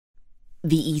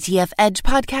The ETF Edge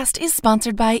podcast is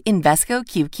sponsored by Invesco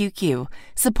QQQ,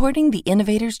 supporting the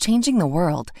innovators changing the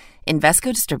world.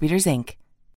 Invesco Distributors, Inc.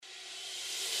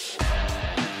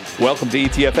 Welcome to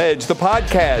ETF Edge, the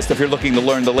podcast. If you're looking to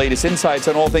learn the latest insights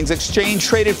on all things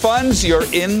exchange-traded funds,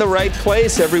 you're in the right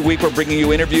place. Every week we're bringing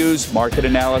you interviews, market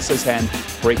analysis, and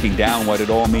breaking down what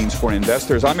it all means for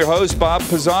investors. I'm your host, Bob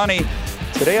Pisani.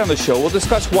 Today on the show, we'll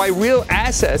discuss why real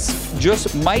assets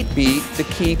just might be the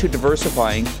key to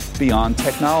diversifying beyond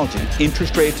technology.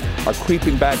 Interest rates are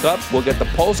creeping back up. We'll get the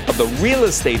pulse of the real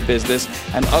estate business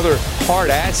and other hard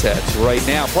assets right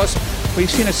now. Plus,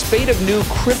 we've seen a spate of new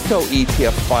crypto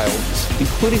ETF filings,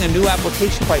 including a new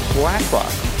application by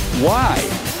BlackRock. Why?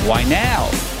 Why now?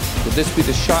 Could this be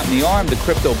the shot in the arm the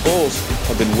crypto bulls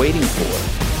have been waiting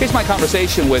for? Here's my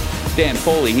conversation with Dan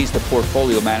Foley. He's the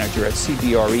portfolio manager at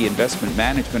CBRE Investment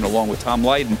Management, along with Tom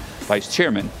Lydon, vice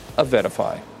chairman of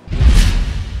VettaFi.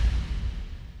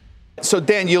 So,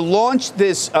 Dan, you launched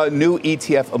this new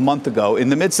ETF a month ago in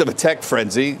the midst of a tech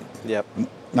frenzy. Yep.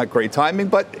 Not great timing,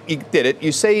 but you did it.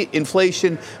 You say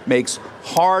inflation makes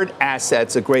hard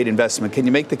assets a great investment. Can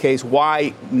you make the case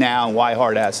why now? Why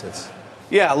hard assets?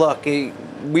 Yeah, look,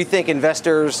 we think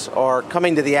investors are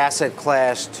coming to the asset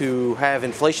class to have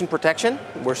inflation protection.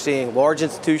 We're seeing large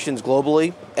institutions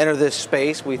globally enter this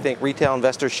space. We think retail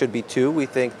investors should be too. We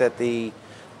think that the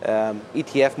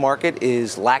ETF market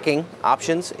is lacking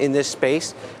options in this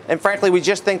space. And frankly, we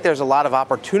just think there's a lot of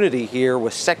opportunity here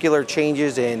with secular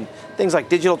changes in things like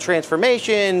digital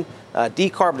transformation,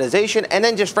 decarbonization, and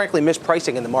then just frankly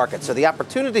mispricing in the market. So the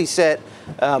opportunity set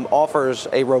offers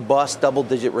a robust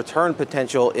double-digit return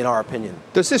potential, in our opinion.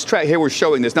 Does this track here? We're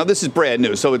showing this now. This is brand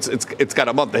new, so it's got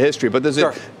a month of history. But does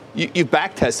Sure. it? You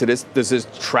back tested it. Does this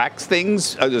track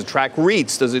things? Does it track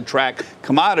REITs? Does it track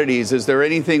commodities? Is there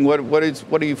anything? What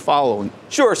are you following?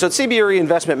 Sure. So at CBRE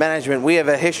Investment Management, we have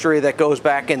a history that goes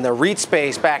back in the REIT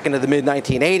space back into the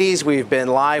mid-1980s. We've been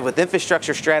live with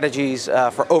infrastructure strategies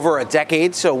for over a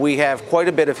decade. So we have quite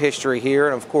a bit of history here.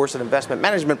 And of course, an investment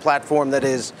management platform that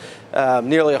is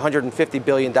nearly $150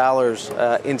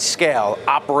 billion in scale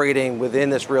operating within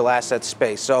this real asset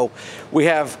space. So we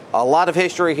have a lot of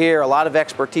history here, a lot of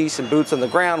expertise and boots on the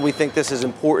ground. We think this is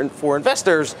important for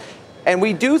investors. And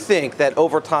we do think that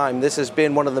over time, this has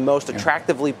been one of the most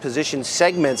attractively positioned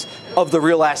segments of the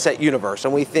real asset universe.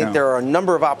 And we think there are a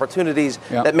number of opportunities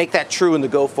that make that true in the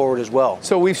go forward as well.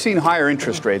 So we've seen higher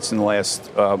interest rates in the last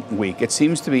week. It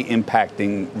seems to be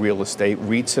impacting real estate.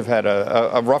 REITs have had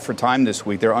a rougher time this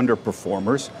week. They're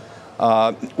underperformers.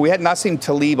 We had Nassim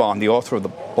Taleb on, the author of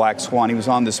The Black Swan. He was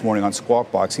on this morning on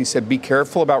Squawk Box. He said, be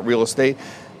careful about real estate,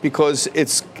 because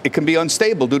it can be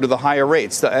unstable due to the higher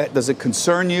rates. Does it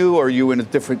concern you? Or are you in a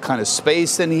different kind of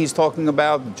space than he's talking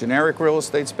about, the generic real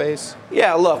estate space?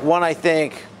 Yeah, look, one, I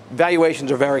think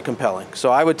valuations are very compelling. So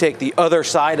I would take the other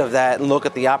side of that and look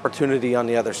at the opportunity on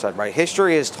the other side, right?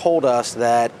 History has told us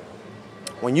that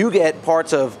when you get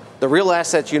parts of the real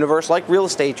assets universe, like real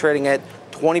estate trading at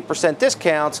 20%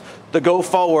 discounts, the go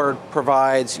forward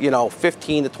provides,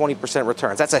 15 to 20%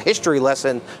 returns. That's a history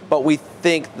lesson, but we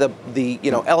think the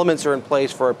elements are in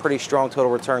place for a pretty strong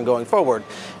total return going forward.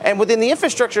 And within the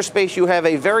infrastructure space, you have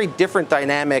a very different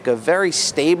dynamic of very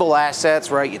stable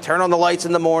assets, right? You turn on the lights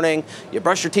in the morning, you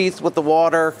brush your teeth with the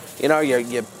water,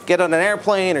 you get on an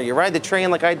airplane or you ride the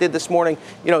train like I did this morning.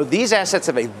 These assets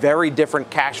have a very different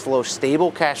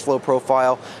stable cash flow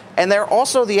profile. And they're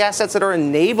also the assets that are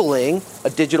enabling a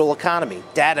digital economy,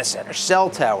 data centers, cell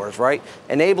towers, right?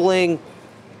 Enabling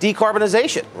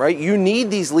decarbonization, right? You need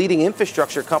these leading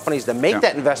infrastructure companies to make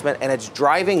that investment, and it's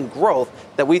driving growth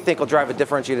that we think will drive a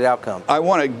differentiated outcome. I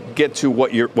want to get to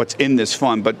what's in this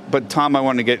fund, but Tom, I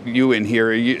want to get you in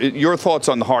here. Your thoughts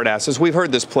on the hard assets. We've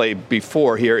heard this play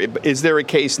before here. Is there a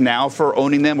case now for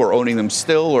owning them, or owning them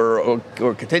still, or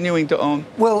continuing to own?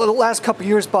 Well, the last couple of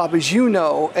years, Bob, as you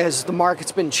know, as the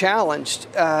market's been challenged,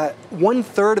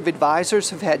 1/3 of advisors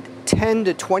have had 10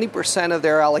 to 20% of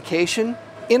their allocation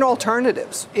in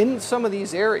alternatives in some of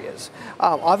these areas.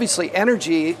 Obviously,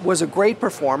 energy was a great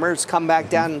performer. It's come back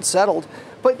down and settled.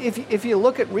 But if you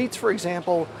look at REITs, for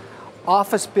example,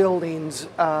 office buildings,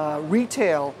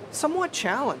 retail, somewhat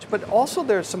challenged. But also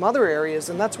there's some other areas,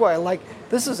 and that's why I like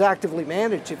this is actively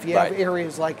managed. If you have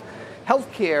areas like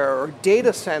healthcare or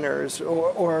data centers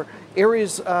or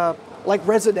areas like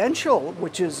residential,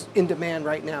 which is in demand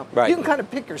right now. Right. You can kind of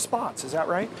pick your spots, is that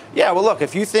right? Yeah, well, look,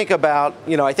 if you think about,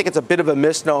 I think it's a bit of a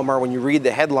misnomer when you read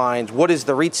the headlines, what is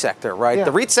the REIT sector, right? Yeah.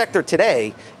 The REIT sector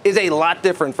today is a lot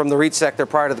different from the REIT sector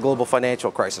prior to the global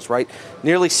financial crisis, right?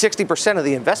 Nearly 60% of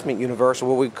the investment universe are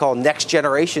what we call next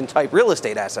generation type real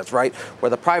estate assets, right?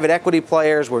 Where the private equity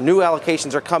players, where new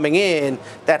allocations are coming in,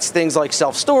 that's things like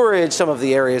self-storage, some of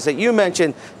the areas that you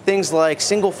mentioned, things like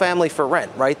single family for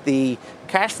rent, right? The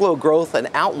cash flow growth and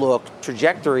outlook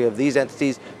trajectory of these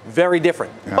entities, very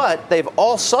different. Yeah. But they've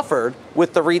all suffered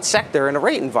with the REIT sector in a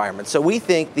rate environment. So we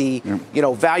think the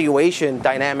valuation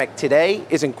dynamic today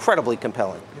is incredibly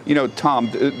compelling. Tom,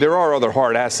 there are other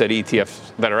hard asset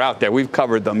ETFs that are out there. We've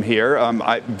covered them here.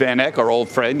 Van Eck, our old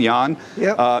friend, Jan,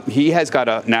 he has got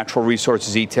a natural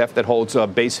resources ETF that holds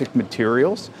basic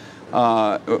materials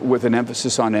with an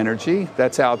emphasis on energy.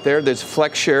 That's out there. There's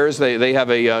Flex Shares. They have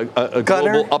a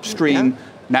global upstream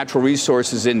natural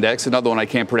resources index, another one I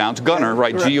can't pronounce, Gunner,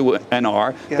 right,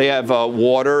 G-U-N-R. Yeah. They have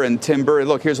water and timber.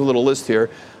 Look, here's a little list here.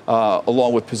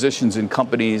 Along with positions in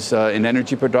companies in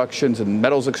energy productions and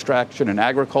metals extraction and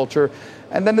agriculture.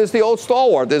 And then there's the old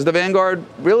stalwart. There's the Vanguard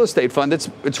Real Estate Fund. It's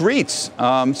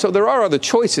REITs. So there are other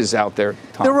choices out there,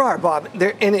 Tom. There are, Bob.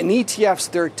 And in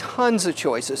ETFs, there are tons of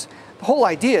choices. The whole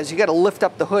idea is you got to lift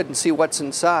up the hood and see what's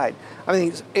inside. I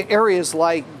mean, areas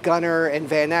like Gunner and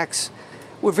Van Eck's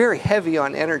were very heavy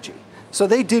on energy. So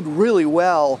they did really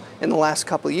well in the last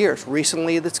couple of years.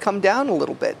 Recently, that's come down a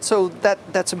little bit. So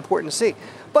that's important to see.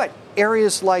 But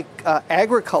areas like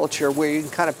agriculture, where you can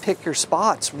kind of pick your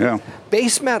spots,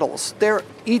 base metals, there are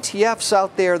ETFs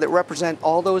out there that represent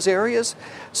all those areas.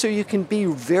 So you can be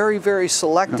very, very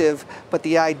selective. But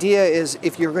the idea is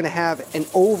if you're going to have an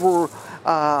overarching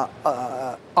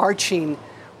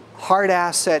hard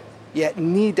asset, yet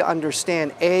need to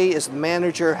understand, is the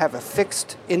manager have a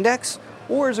fixed index,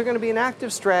 or is there going to be an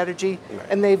active strategy,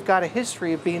 and they've got a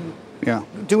history of being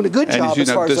doing a good job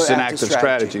as far as this is an active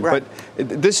strategy. Right.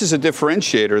 But this is a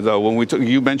differentiator, though. When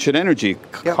you mentioned energy,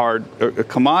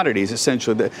 commodities,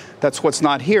 essentially, that's what's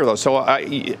not here, though. So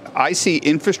I see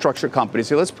infrastructure companies.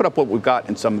 Here, let's put up what we've got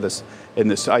in some of this.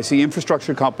 I see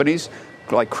infrastructure companies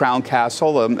like Crown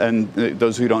Castle, and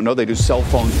those who don't know, they do cell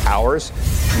phone towers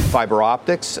and fiber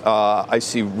optics. I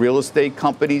see real estate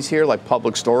companies here like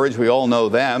Public Storage. We all know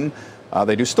them.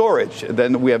 They do storage.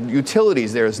 Then we have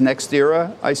utilities. There's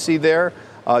NextEra, I see there.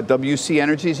 WC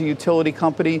Energy is a utility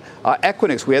company.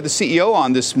 Equinix, we had the CEO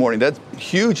on this morning. That's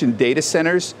huge in data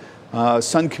centers.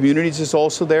 Sun Communities is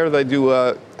also there. They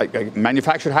do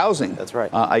manufactured housing. That's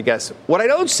right. I guess. What I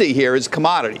don't see here is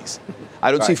commodities.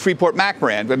 I don't see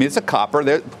Freeport-McMoRan. I mean, it's a copper.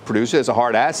 They're produced as a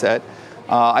hard asset.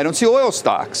 I don't see oil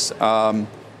stocks.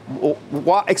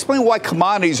 Explain why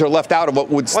commodities are left out of what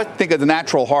would think of the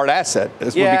natural hard asset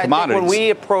as would be commodities. I think when we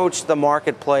approached the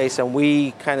marketplace and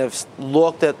we kind of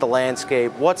looked at the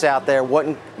landscape, what's out there,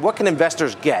 what can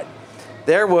investors get?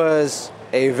 There was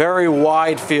a very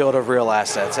wide field of real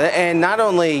assets. And not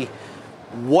only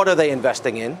what are they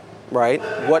investing in, right?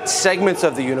 What segments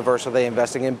of the universe are they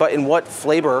investing in, but in what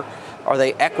flavor? Are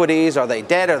they equities? Are they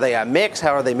debt? Are they a mix?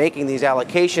 How are they making these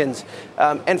allocations?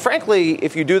 And frankly,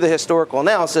 if you do the historical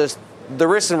analysis, the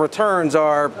risks and returns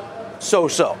are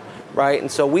so-so, right?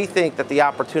 And so we think that the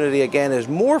opportunity, again, is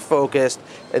more focused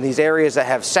in these areas that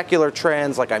have secular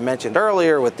trends, like I mentioned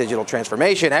earlier, with digital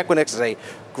transformation. Equinix is a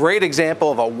great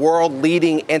example of a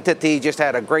world-leading entity. Just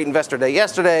had a great investor day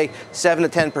yesterday, 7 to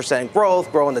 10%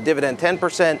 growth, growing the dividend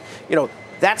 10%.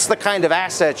 That's the kind of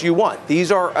assets you want.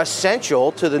 These are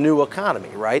essential to the new economy,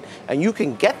 right? And you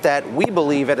can get that, we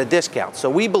believe, at a discount. So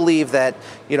we believe that,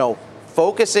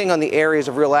 focusing on the areas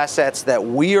of real assets that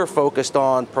we are focused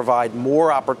on provide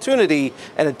more opportunity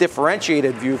and a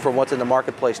differentiated view from what's in the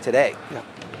marketplace today. Yeah.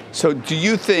 So do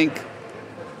you think,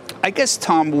 I guess,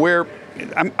 Tom,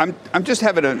 I'm just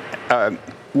having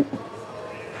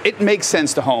it makes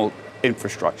sense to hold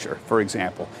infrastructure, for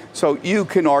example. So you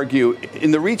can argue in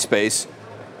the REIT space,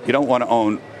 you don't want to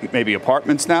own maybe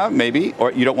apartments now, maybe,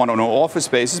 or you don't want to own office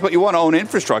spaces, but you want to own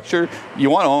infrastructure. You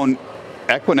want to own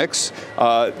Equinix.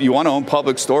 You want to own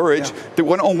public storage. Yeah. You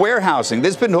want to own warehousing.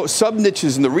 There's been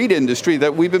sub-niches in the REIT industry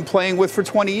that we've been playing with for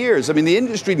 20 years. I mean, the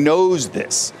industry knows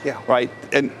this, right?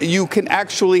 And you can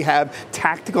actually have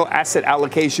tactical asset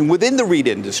allocation within the REIT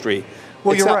industry.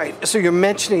 Well, you're right. So you're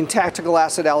mentioning tactical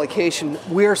asset allocation.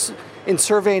 We're in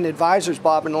surveying advisors,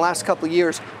 Bob, in the last couple of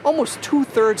years, almost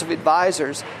 2/3 of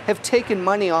advisors have taken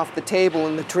money off the table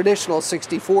in the traditional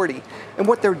 60-40. And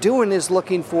what they're doing is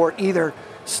looking for either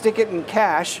stick it in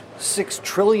cash, $6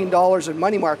 trillion in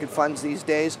money market funds these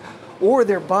days, or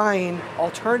they're buying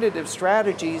alternative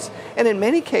strategies. And in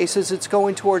many cases, it's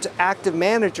going towards active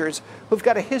managers who've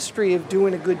got a history of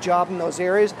doing a good job in those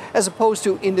areas, as opposed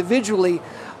to individually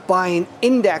buying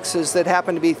indexes that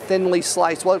happen to be thinly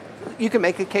sliced. Well, you can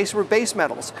make a case for base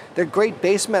metals. There are great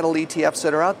base metal ETFs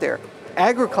that are out there,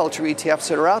 agriculture ETFs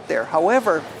that are out there.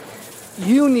 However,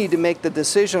 you need to make the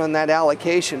decision on that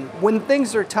allocation. When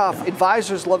things are tough,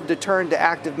 advisors love to turn to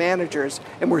active managers,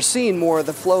 and we're seeing more of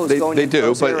the flows going into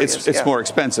those areas. They do, but it's more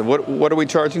expensive. What are we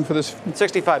charging for this?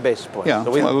 65 basis points. Yeah,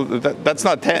 so that's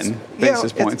not 10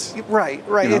 basis points. Right.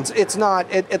 It's not.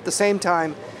 At the same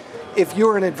time, if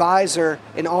you're an advisor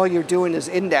and all you're doing is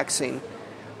indexing,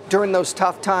 during those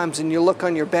tough times and you look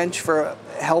on your bench for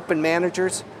help and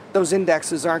managers, those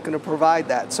indexes aren't going to provide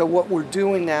that. So what we're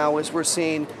doing now is we're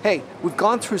seeing, hey, we've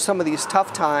gone through some of these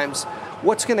tough times.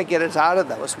 What's going to get us out of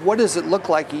those? What does it look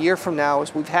like a year from now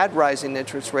as we've had rising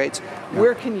interest rates?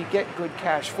 Where can you get good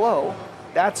cash flow?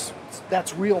 That's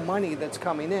real money that's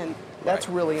coming in. That's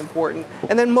really important.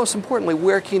 And then most importantly,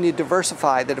 where can you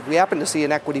diversify that if we happen to see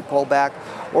an equity pullback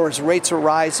or as rates are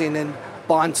rising and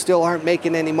bonds still aren't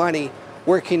making any money,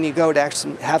 where can you go to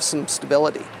actually have some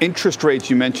stability? Interest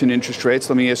rates, you mentioned interest rates.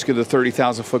 Let me ask you the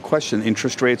 30,000-foot question.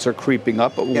 Interest rates are creeping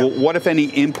up. Yeah. What, if any,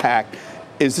 impact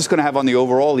is this going to have on the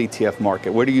overall ETF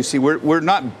market? Where do you see, we're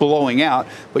not blowing out,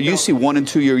 but you see 1- and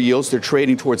 2-year yields, they're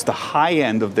trading towards the high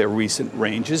end of their recent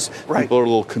ranges. Right. People are a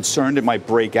little concerned it might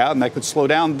break out, and that could slow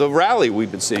down the rally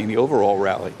we've been seeing, the overall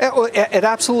rally. It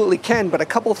absolutely can, but a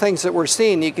couple of things that we're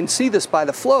seeing, you can see this by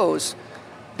the flows.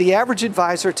 The average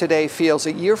advisor today feels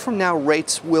a year from now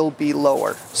rates will be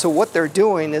lower. So what they're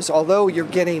doing is, although you're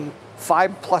getting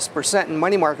 5+% in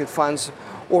money market funds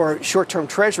or short-term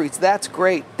treasuries, that's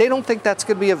great. They don't think that's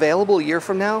going to be available a year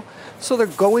from now. So they're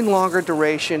going longer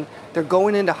duration. They're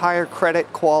going into higher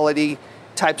credit quality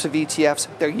types of ETFs.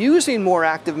 They're using more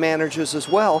active managers as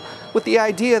well, with the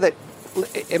idea that,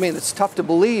 I mean, it's tough to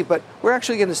believe, but we're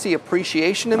actually going to see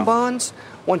appreciation in bonds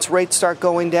once rates start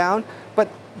going down. But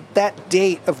that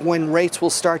date of when rates will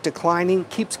start declining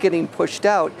keeps getting pushed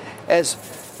out as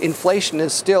inflation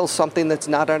is still something that's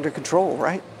not under control,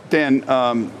 right? Dan,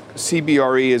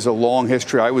 CBRE is a long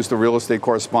history. I was the real estate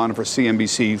correspondent for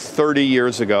CNBC 30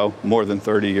 years ago, more than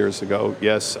 30 years ago.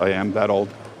 Yes, I am that old.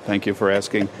 Thank you for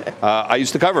asking. I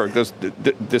used to cover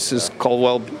this is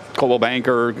Coldwell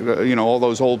Banker, all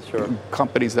those old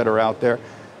companies that are out there.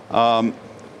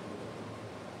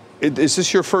 Is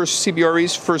this your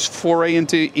CBRE's first foray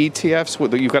into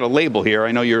ETFs? You've got a label here.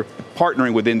 I know you're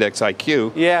partnering with Index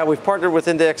IQ. Yeah, we've partnered with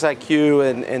Index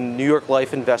IQ and New York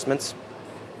Life Investments,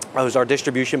 who's our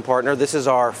distribution partner. This is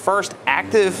our first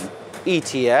active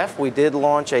ETF. We did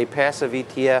launch a passive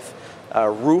ETF,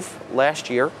 Roof, last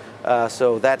year.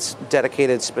 So that's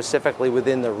dedicated specifically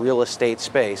within the real estate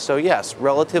space. So yes,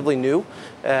 relatively new,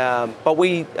 but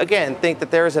we again think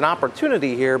that there is an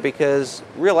opportunity here because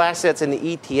real assets in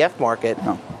the ETF market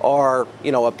are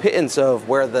a pittance of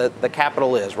where the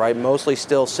capital is, right? Mostly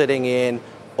still sitting in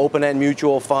open-end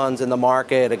mutual funds in the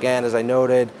market. Again, as I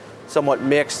noted, somewhat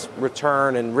mixed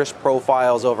return and risk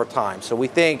profiles over time. So we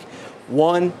think,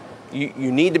 one,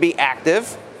 you need to be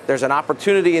active. There's an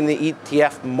opportunity in the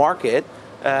ETF market.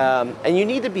 And you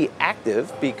need to be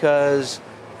active because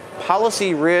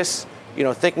policy risks,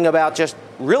 thinking about just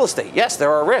real estate. Yes,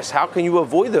 there are risks. How can you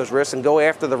avoid those risks and go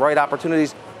after the right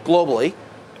opportunities globally?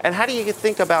 And how do you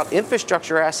think about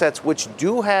infrastructure assets, which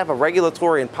do have a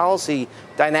regulatory and policy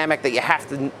dynamic that you have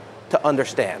to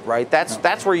understand, right?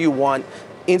 That's where you want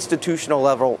institutional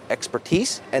level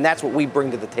expertise, and that's what we bring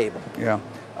to the table. Yeah.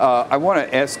 I want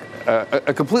to ask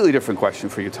a completely different question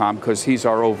for you, Tom, because he's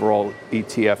our overall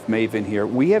ETF maven here.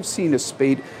 We have seen a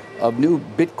spate of new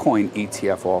Bitcoin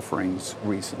ETF offerings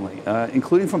recently,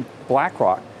 including from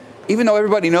BlackRock. Even though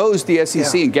everybody knows the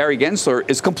SEC and Gary Gensler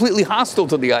is completely hostile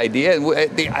to the idea,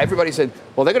 and everybody said,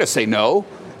 well, they're going to say no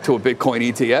to a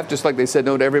Bitcoin ETF, just like they said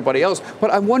no to everybody else.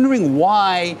 But I'm wondering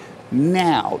why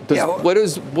now? What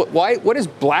does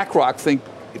BlackRock think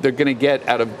they're going to get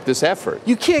out of this effort?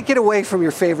 You can't get away from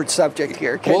your favorite subject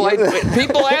here, can you?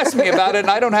 People ask me about it, and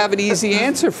I don't have an easy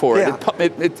answer for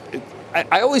it.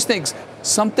 I always think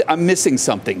I'm missing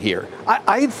something here.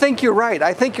 I think you're right.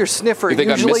 I think your sniffer you think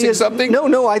usually I'm missing is something?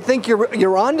 No. I think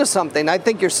you're onto something. I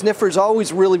think your sniffer is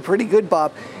always really pretty good,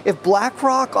 Bob. If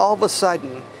BlackRock all of a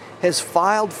sudden has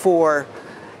filed for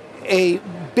a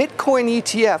Bitcoin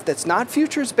ETF that's not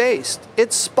futures based,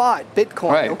 it's spot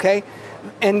Bitcoin, okay?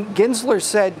 And Gensler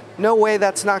said, no way,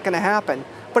 that's not going to happen.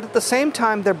 But at the same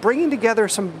time, they're bringing together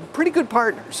some pretty good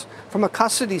partners from a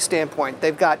custody standpoint.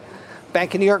 They've got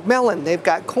Bank of New York Mellon. They've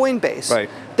got Coinbase. Right.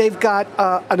 they've got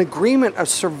an agreement, a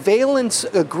surveillance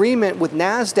agreement with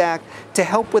NASDAQ to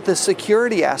help with the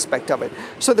security aspect of it.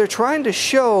 So they're trying to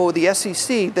show the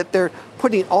SEC that they're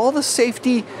putting all the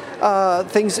safety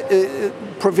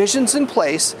provisions in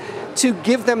place to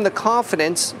give them the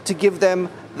confidence, to give them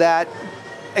that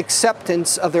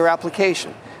acceptance of their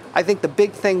application. I think the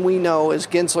big thing we know, as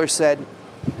Gensler said,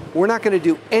 we're not going to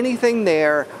do anything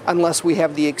there unless we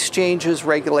have the exchanges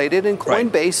regulated, and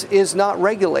Coinbase is not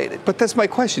regulated. But that's my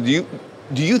question.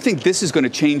 Do you think this is going to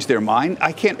change their mind?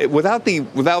 I can't without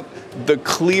the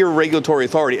clear regulatory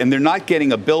authority, and they're not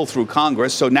getting a bill through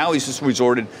Congress. So now he's just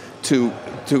resorted to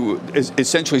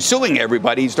essentially suing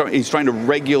everybody. He's trying to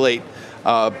regulate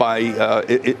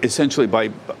essentially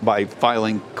by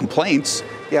filing complaints.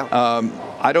 Yeah.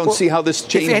 I don't see how this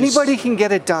changes. If anybody can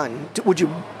get it done, would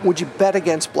you bet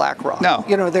against BlackRock? No.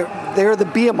 You know, they're the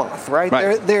behemoth, right?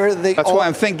 They're the. That's why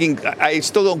I'm thinking. I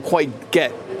still don't quite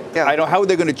get. Yeah. How are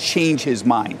they going to change his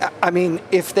mind? I mean,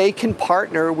 if they can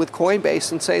partner with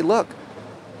Coinbase and say, look,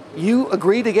 you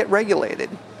agree to get regulated,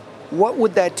 what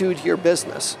would that do to your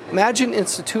business? Imagine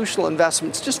institutional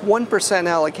investments, just 1%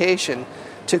 allocation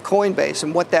to Coinbase,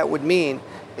 and what that would mean.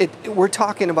 We're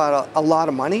talking about a lot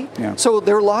of money. Yeah. So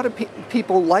there are a lot of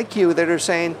people like you that are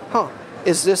saying,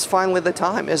 is this finally the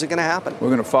time? Is it going to happen? We're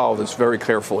going to follow this very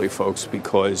carefully, folks,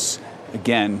 because,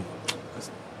 again,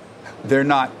 they're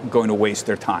not going to waste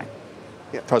their time.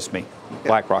 Yeah. Trust me,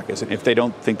 BlackRock isn't, if they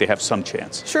don't think they have some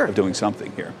chance of doing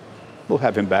something here. We'll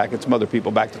have him back and some other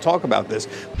people back to talk about this.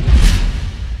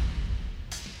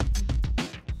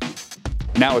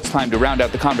 Now it's time to round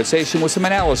out the conversation with some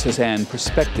analysis and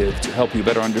perspective to help you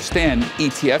better understand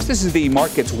ETFs. This is the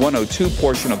Markets 102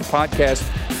 portion of the podcast.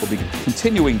 We'll be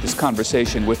continuing this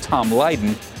conversation with Tom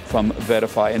Lydon from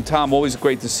VettaFi. And Tom, always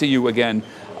great to see you again.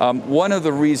 One of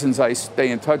the reasons I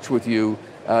stay in touch with you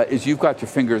is you've got your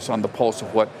fingers on the pulse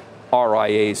of what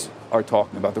RIAs are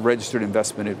talking about, the registered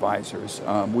investment advisors.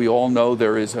 We all know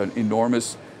there is an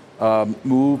enormous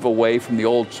move away from the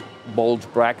old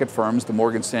bulge bracket firms, the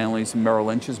Morgan Stanleys and Merrill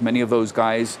Lynches. Many of those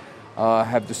guys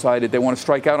have decided they want to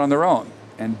strike out on their own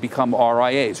and become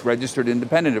RIAs, registered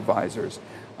independent advisors.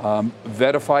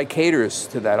 VettaFi caters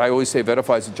to that. I always say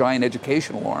VettaFi is a giant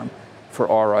educational arm for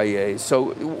RIAs.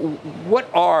 So what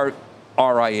are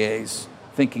RIAs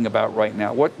thinking about right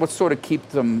now? What sort of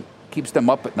keeps them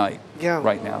up at night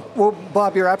right now? Well,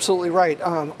 Bob, you're absolutely right.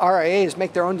 RIAs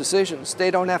make their own decisions. They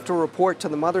don't have to report to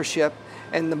the mothership,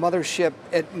 and the mothership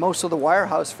at most of the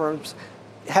wirehouse firms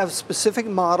have specific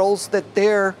models that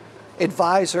their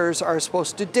advisors are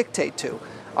supposed to dictate to.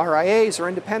 RIAs are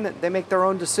independent. They make their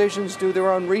own decisions, do their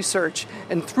own research,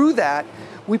 and through that,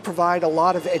 we provide a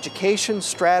lot of education,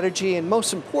 strategy, and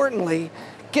most importantly,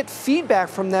 get feedback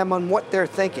from them on what they're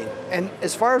thinking. And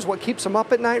as far as what keeps them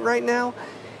up at night right now,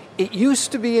 it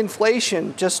used to be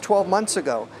inflation just 12 months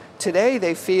ago. Today,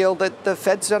 they feel that the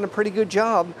Fed's done a pretty good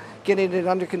job getting it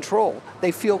under control.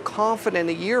 They feel confident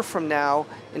a year from now,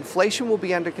 inflation will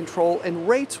be under control and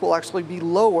rates will actually be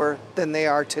lower than they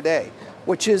are today,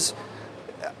 which is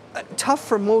tough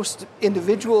for most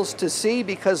individuals to see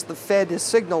because the Fed has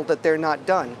signaled that they're not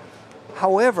done.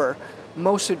 However,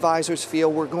 most advisors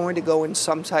feel we're going to go in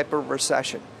some type of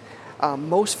recession.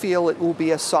 Most feel it will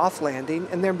be a soft landing,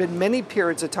 and there have been many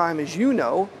periods of time, as you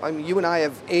know, I mean, you and I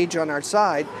have age on our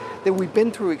side, that we've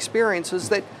been through experiences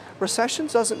that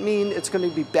recessions doesn't mean it's going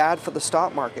to be bad for the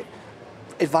stock market.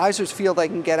 Advisors feel they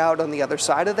can get out on the other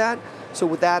side of that. So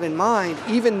with that in mind,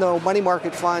 even though money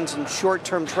market funds and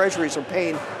short-term treasuries are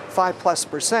paying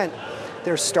 5+%,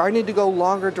 they're starting to go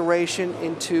longer duration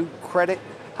into credit,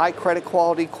 high credit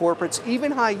quality corporates,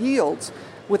 even high yields,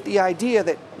 with the idea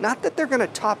that not that they're going to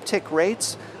top tick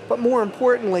rates, but more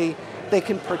importantly, they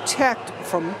can protect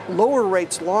from lower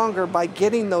rates longer by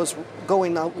getting those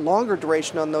going out longer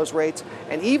duration on those rates,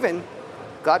 and even,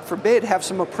 God forbid, have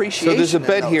some appreciation. So there's a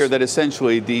bet here that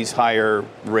essentially these higher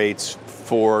rates,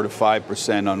 4 to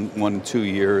 5% on 1 and 2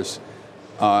 years,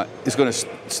 is going to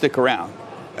stick around.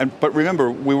 But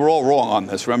remember, we were all wrong on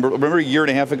this. Remember a year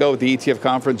and a half ago at the ETF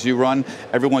conference you run,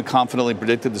 everyone confidently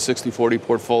predicted the 60-40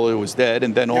 portfolio was dead,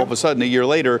 and then all of a sudden, a year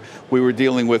later, we were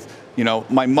dealing with,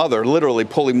 my mother literally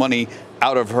pulling money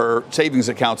out of her savings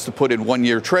accounts to put in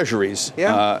 1-year treasuries.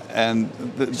 And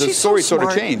the story sort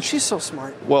of changed. She's so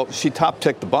smart. Well, she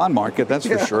top-ticked the bond market, that's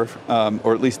for sure,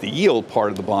 or at least the yield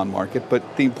part of the bond market.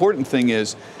 But the important thing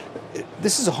is,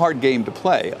 this is a hard game to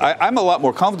play. I'm a lot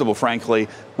more comfortable, frankly,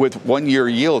 with 1-year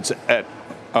yields at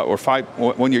or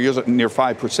 1-year yields at near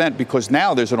 5%, because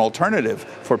now there's an alternative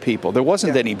for people. There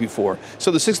wasn't any before. So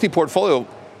the 60-40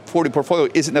 portfolio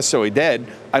isn't necessarily dead.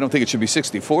 I don't think it should be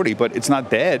 60-40, but it's not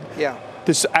dead. Yeah.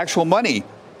 This actual money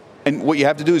And what you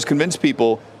have to do is convince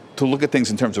people to look at things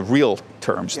in terms of real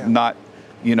terms, not,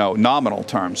 nominal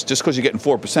terms. Just because you're getting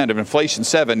 4%, if inflation's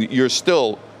 7%, you're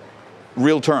still,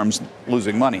 real terms,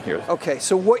 losing money here. Okay,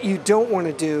 so what you don't want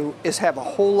to do is have a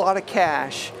whole lot of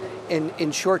cash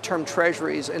in short-term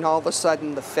treasuries and all of a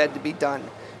sudden the Fed to be done.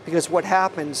 Because what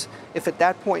happens if at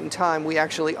that point in time we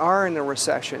actually are in a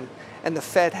recession and the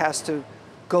Fed has to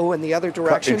go in the other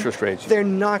direction, cut interest rates. They're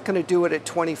not going to do it at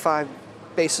 25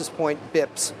 basis point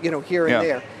bips, here and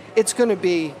there. It's going to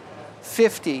be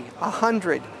 50,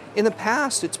 100. In the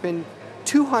past, it's been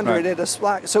 200 at a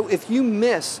slack. So if you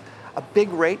miss a big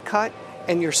rate cut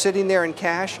and you're sitting there in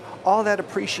cash, all that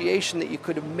appreciation that you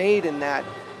could have made in that,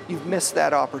 you've missed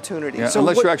that opportunity. Yeah, so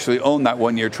unless you actually own that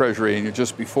 1 year treasury and you're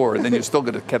just before, then you're still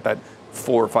going to get that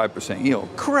 4 or 5% yield.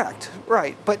 Correct,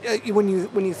 right. But when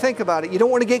you think about it, you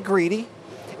don't want to get greedy.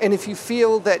 And if you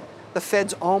feel that the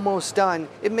Fed's almost done,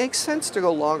 it makes sense to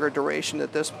go longer duration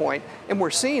at this point. And we're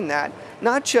seeing that,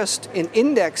 not just in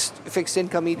indexed fixed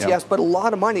income ETFs, but a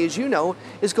lot of money, as you know,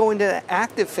 is going to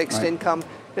active fixed income.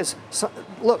 Because,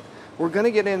 look, we're going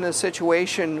to get in a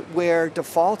situation where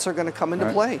defaults are going to come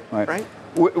into play, right?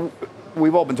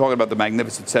 We've all been talking about the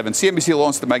Magnificent Seven. CNBC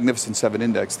launched the Magnificent Seven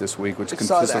Index this week, which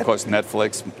consists, of course,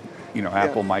 Netflix,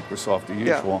 Apple, Microsoft, the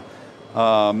usual.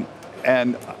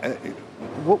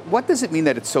 What does it mean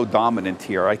that it's so dominant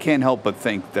here? I can't help but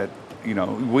think that,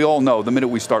 we all know the minute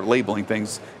we start labeling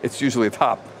things, it's usually the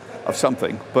top of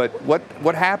something. But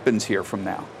what happens here from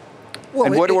now? Well,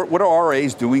 and what are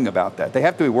RAs doing about that? They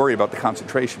have to be worried about the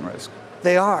concentration risk.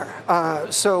 They are.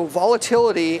 So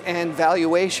volatility and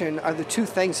valuation are the two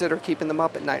things that are keeping them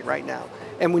up at night right now.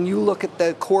 And when you look at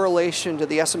the correlation to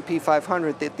the S&P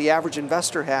 500 that the average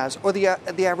investor has or the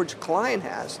average client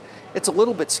has, it's a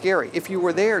little bit scary. If you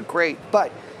were there, great.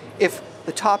 But if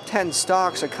the top 10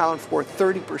 stocks account for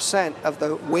 30% of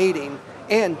the weighting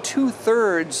and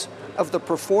 2/3 of the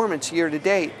performance year to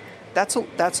date, that's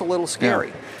a little scary.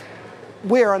 Yeah.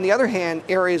 Where, on the other hand,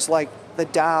 areas like the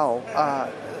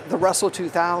Dow, the Russell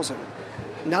 2000,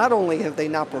 not only have they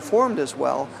not performed as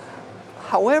well,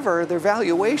 however, their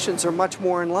valuations are much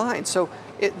more in line. So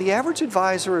the average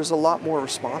advisor is a lot more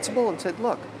responsible and said,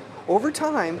 look, over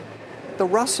time, the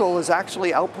Russell has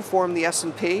actually outperformed the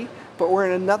S&P, but we're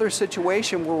in another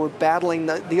situation where we're battling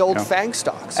the old FANG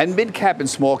stocks. And mid-cap and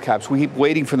small caps, we keep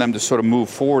waiting for them to sort of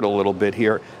move forward a little bit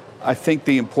here. I think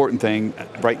the important thing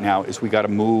right now is we got to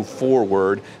move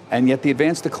forward, and yet the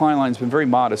advanced decline line has been very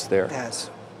modest there. Yes.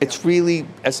 It's really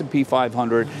S&P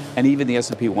 500 and even the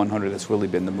S&P 100 that's really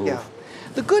been the move. Yeah.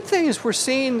 The good thing is we're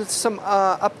seeing some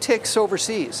upticks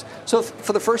overseas. So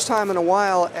for the first time in a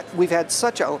while, we've had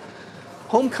such a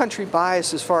home country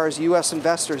bias as far as U.S.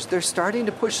 investors. They're starting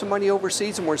to push some money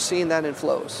overseas, and we're seeing that in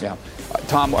flows. Yeah.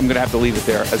 Tom, I'm going to have to leave it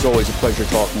there. As always, a pleasure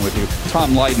talking with you.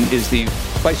 Tom Lydon is the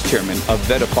Vice Chairman of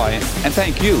VettaFi. And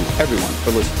thank you, everyone,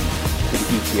 for listening to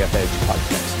the ETF Edge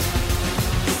podcast.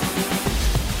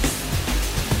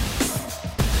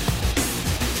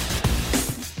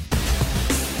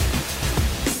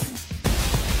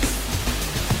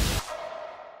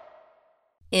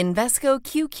 Invesco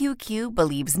QQQ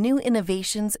believes new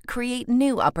innovations create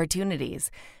new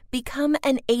opportunities. Become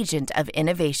an agent of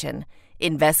innovation.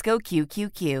 Invesco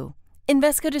QQQ.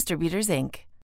 Invesco Distributors, Inc.